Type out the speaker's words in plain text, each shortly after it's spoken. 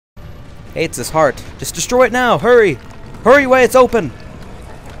Hates his heart. Just destroy it now! Hurry! Hurry away, it's open!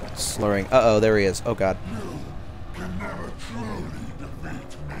 Slurring. Uh-oh, there he is. Oh god. You can never truly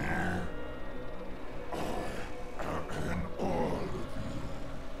defeat me. I am in all of you.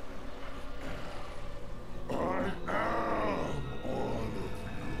 I am all of you.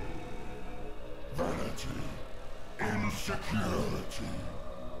 Vanity, insecurity,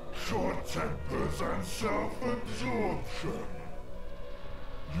 short tempers and self-absorption.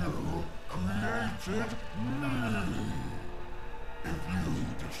 You created me. If you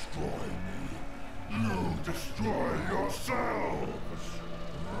destroy me, you destroy yourselves.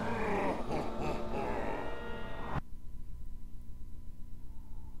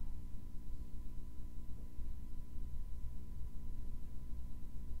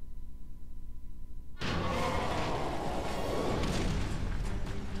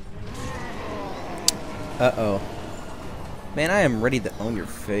 Uh-oh. Man, I am ready to own your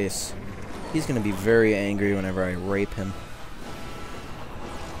face. He's gonna be very angry whenever I rape him.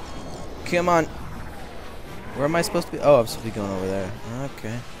 Come on. Where am I supposed to be? Oh, I'm supposed to be going over there.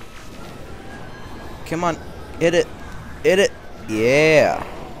 Okay. Come on. Hit it. Hit it. Yeah.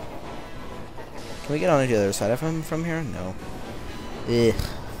 Can we get on the other side of him from here? No. Ugh.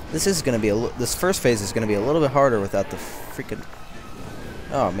 This is gonna be this first phase is gonna be a little bit harder without the freaking.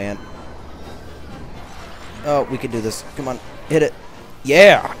 Oh man. Oh, we can do this. Come on. Hit it.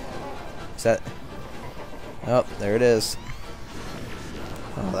 Yeah. Is that? Oh, there it is.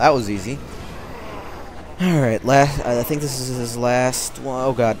 Oh, that was easy. Alright, I think this is his last one.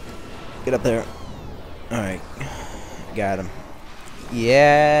 Oh god. Get up there. Alright. Got him.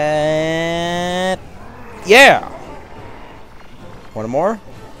 Yeah. Yeah! One more?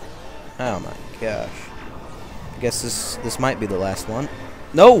 Oh my gosh. I guess this might be the last one.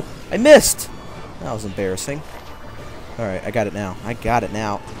 No! I missed! That was embarrassing. Alright, I got it now. I got it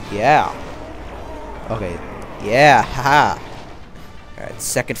now. Yeah. Okay. Yeah, haha. Alright,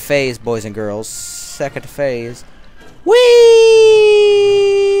 second phase, boys and girls. Second phase. Whee!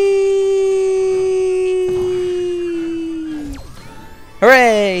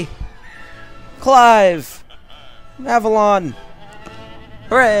 Hooray! Clive! Avalon!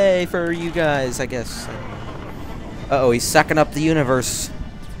 Hooray for you guys, I guess. Uh-oh, he's sucking up the universe.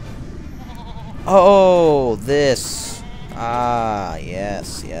 Oh, this. Ah,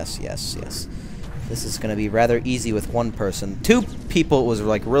 yes, yes, yes, yes. This is gonna be rather easy with one person. Two people was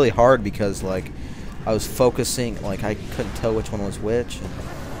like really hard because like I was focusing, like I couldn't tell which one was which, and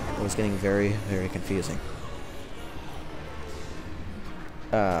it was getting very, very confusing.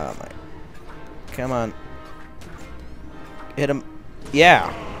 My, come on, hit him,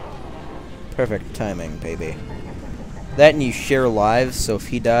 yeah, perfect timing, baby. That and you share lives, so if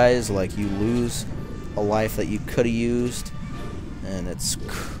he dies, like you lose a life that you could have used. And it's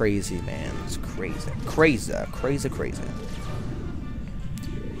crazy, man. It's crazy. Crazy. Crazy, crazy.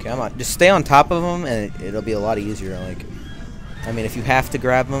 Come on. Just stay on top of them, and it'll be a lot easier. Like, I mean, if you have to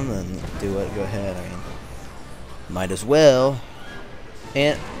grab them, then do it. Go ahead. I mean, might as well.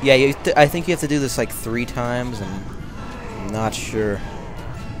 And, yeah, I think you have to do this, like, 3 times, and I'm not sure.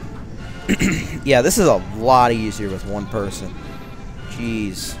 Yeah, this is a lot easier with one person.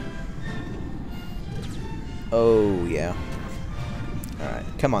 Jeez. Oh, yeah. Alright,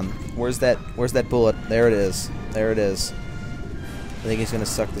 come on. Where's that bullet? There it is. There it is. I think he's gonna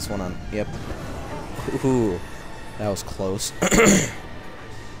suck this one on. Yep. Ooh. That was close.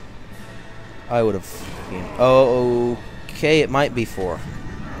 I would have. Oh, okay, it might be 4.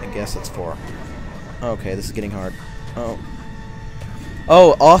 I guess it's 4. Okay, this is getting hard. Oh.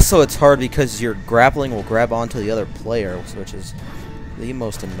 Oh, also it's hard because your grappling will grab onto the other player, which is the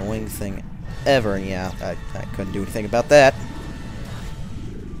most annoying thing ever. And yeah, I couldn't do anything about that.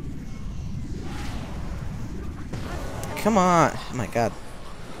 Come on. Oh my god.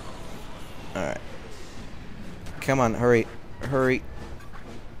 Alright. Come on, hurry. Hurry.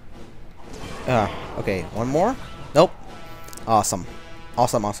 Okay, one more? Nope. Awesome.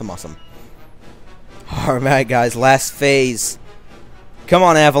 Awesome, awesome, awesome. Alright, guys, last phase. Come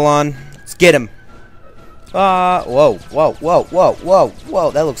on, Avalon. Let's get him. Whoa, whoa, whoa, whoa, whoa,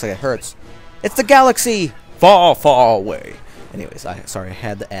 whoa. That looks like it hurts. It's the galaxy! Far, far away. Anyways, sorry, I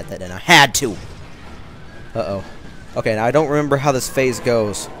had to add that in. I had to. Uh-oh. Okay, now I don't remember how this phase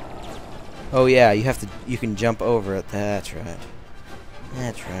goes. Oh yeah, you can jump over it. That's right.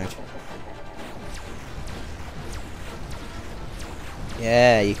 That's right.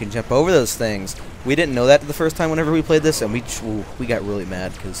 Yeah, you can jump over those things. We didn't know that the first time whenever we played this, and we got really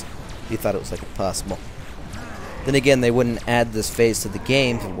mad because we thought it was like impossible. Then again, they wouldn't add this phase to the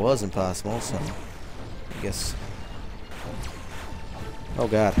game if it was impossible, so I guess. Oh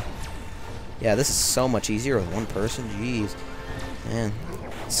god. Yeah, this is so much easier with one person. Jeez. Man,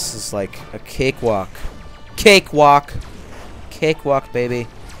 this is like a cakewalk. Cakewalk! Cakewalk, baby.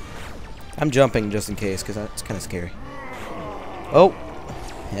 I'm jumping just in case, because it's kind of scary. Oh!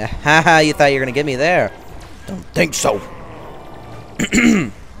 Yeah, haha, you thought you were going to get me there. Don't think so.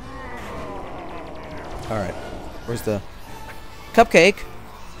 Alright. Where's the cupcake?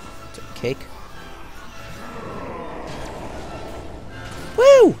 Is it cake?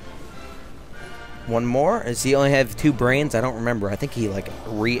 Woo! One more? Does he only have 2 brains? I don't remember. I think he, like,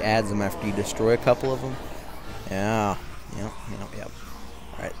 re-adds them after you destroy a couple of them. Yeah. Yep.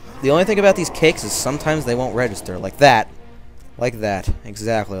 Alright. The only thing about these cakes is sometimes they won't register. Like that. Like that.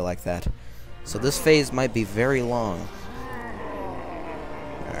 Exactly like that. So this phase might be very long.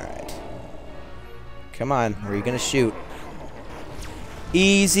 Alright. Come on. Where are you going to shoot?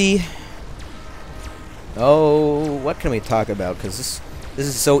 Easy. Oh, what can we talk about? Because this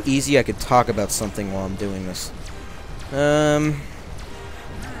is so easy I could talk about something while I'm doing this.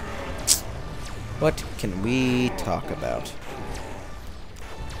 What can we talk about?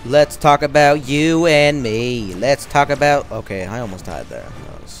 Let's talk about you and me. Let's talk about... Okay, I almost died there.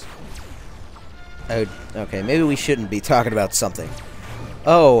 Okay, maybe we shouldn't be talking about something.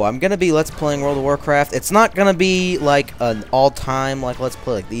 Oh, I'm gonna be Let's Playing World of Warcraft. It's not gonna be like an all-time like Let's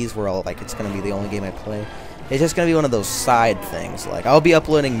Play like these where it's gonna be the only game I play. It's just gonna be one of those side things. Like I'll be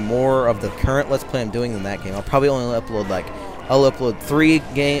uploading more of the current Let's Play I'm doing than that game. I'll probably only upload I'll upload 3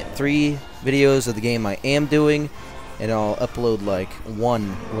 videos of the game I am doing, and I'll upload like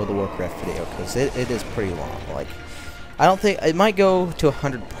 1 World of Warcraft video because it is pretty long. Like I don't think it might go to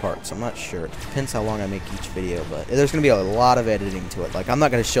 100 parts. I'm not sure. It depends how long I make each video, but there's gonna be a lot of editing to it. Like I'm not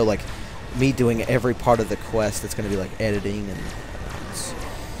gonna show like me doing every part of the quest. It's gonna be like editing and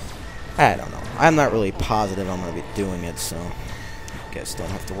I don't know. I'm not really positive I'm gonna be doing it, so I guess don't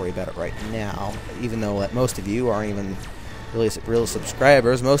have to worry about it right now. Even though most of you aren't even really real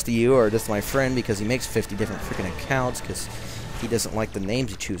subscribers. Most of you are just my friend because he makes 50 different freaking accounts because he doesn't like the names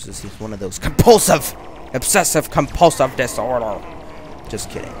he chooses. He's one of those compulsive. Obsessive-compulsive disorder. Just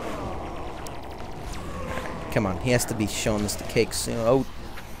kidding. Come on, he has to be showing us the cake soon. Oh.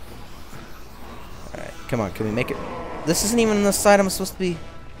 Alright, come on, can we make it? This isn't even the side I'm supposed to be.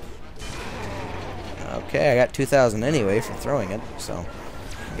 Okay, I got 2,000 anyway for throwing it, so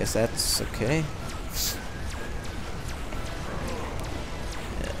I guess that's okay.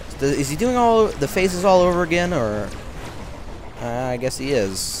 Is he doing all the phases all over again, or? I guess he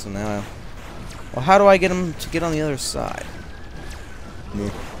is. So now. Well, how do I get him to get on the other side?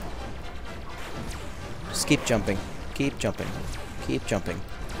 Just keep jumping. Keep jumping. Keep jumping.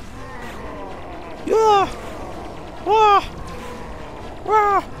 Yeah! Ah!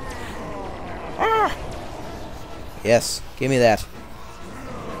 Ah! Ah! Yes, give me that.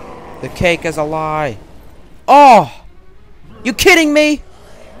 The cake is a lie. Oh! You kidding me?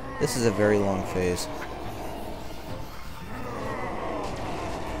 This is a very long phase.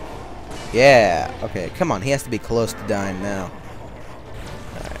 Yeah, okay, come on, he has to be close to dying now.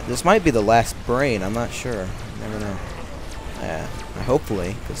 Alright, this might be the last brain, I'm not sure. Never know.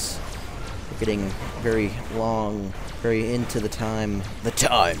 Hopefully, because we're getting very long, very into the time. The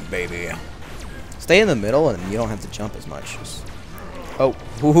time, baby. Stay in the middle and you don't have to jump as much.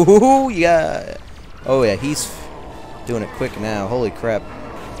 Oh, yeah. Oh, yeah, he's doing it quick now. Holy crap.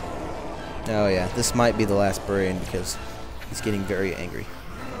 Oh, yeah, this might be the last brain because he's getting very angry.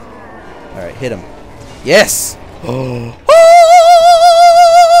 Alright, hit him. Yes!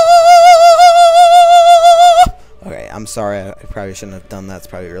 Okay, I'm sorry. I probably shouldn't have done that. It's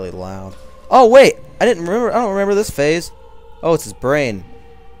probably really loud. Oh, wait! I don't remember this phase. Oh, it's his brain.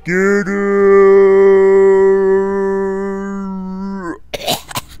 Get it!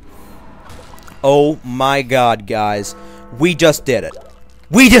 Oh my god, guys. We just did it.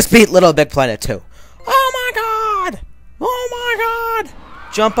 We just beat LittleBigPlanet 2. Oh my god! Oh my god!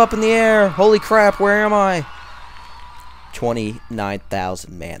 Jump up in the air. Holy crap, where am I?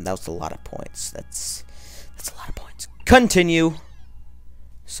 29,000, man. That was a lot of points. That's a lot of points. Continue.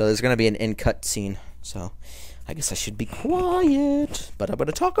 So there's going to be an end cut scene. So I guess I should be quiet. But I'm going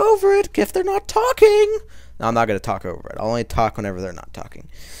to talk over it if they're not talking. No, I'm not going to talk over it. I'll only talk whenever they're not talking.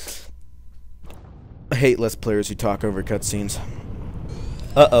 I hate Let's Players who talk over cutscenes.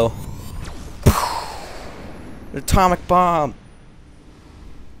 Uh-oh. An atomic bomb.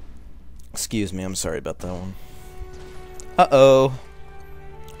 Excuse me, I'm sorry about that one. Uh-oh.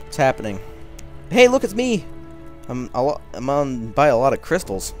 What's happening? Hey, look, it's me! I'm on by a lot of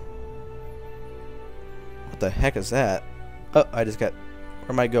crystals. What the heck is that? Oh, I just got...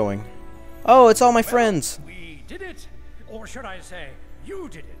 Where am I going? Oh, it's all my friends! We did it! Or should I say, you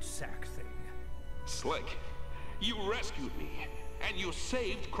did it, Sack Thing. Slick, you rescued me, and you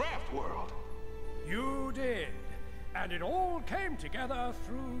saved Craft World. You did. And it all came together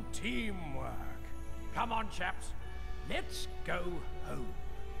through teamwork. Come on, chaps. Let's go home.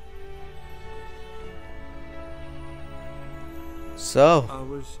 So, I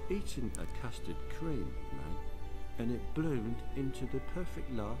was eating a custard cream, man, and it bloomed into the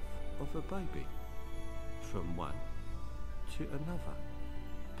perfect laugh of a baby. From one to another.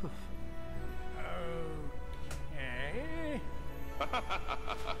 Poof. Okay.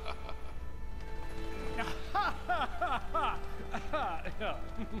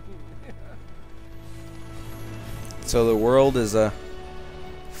 so the world is a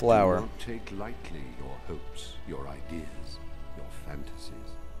flower. Do not take lightly your hopes, your ideas, your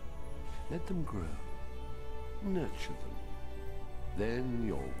fantasies. Let them grow. Nurture them. Then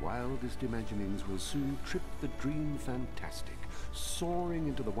your wildest imaginings will soon trip the dream fantastic, soaring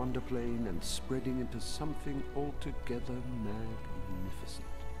into the wonder plane and spreading into something altogether magnificent.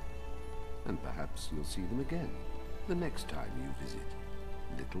 And perhaps you'll see them again the next time you visit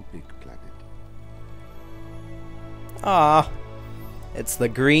LittleBigPlanet. Ah, it's the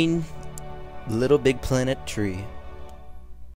green LittleBigPlanet tree.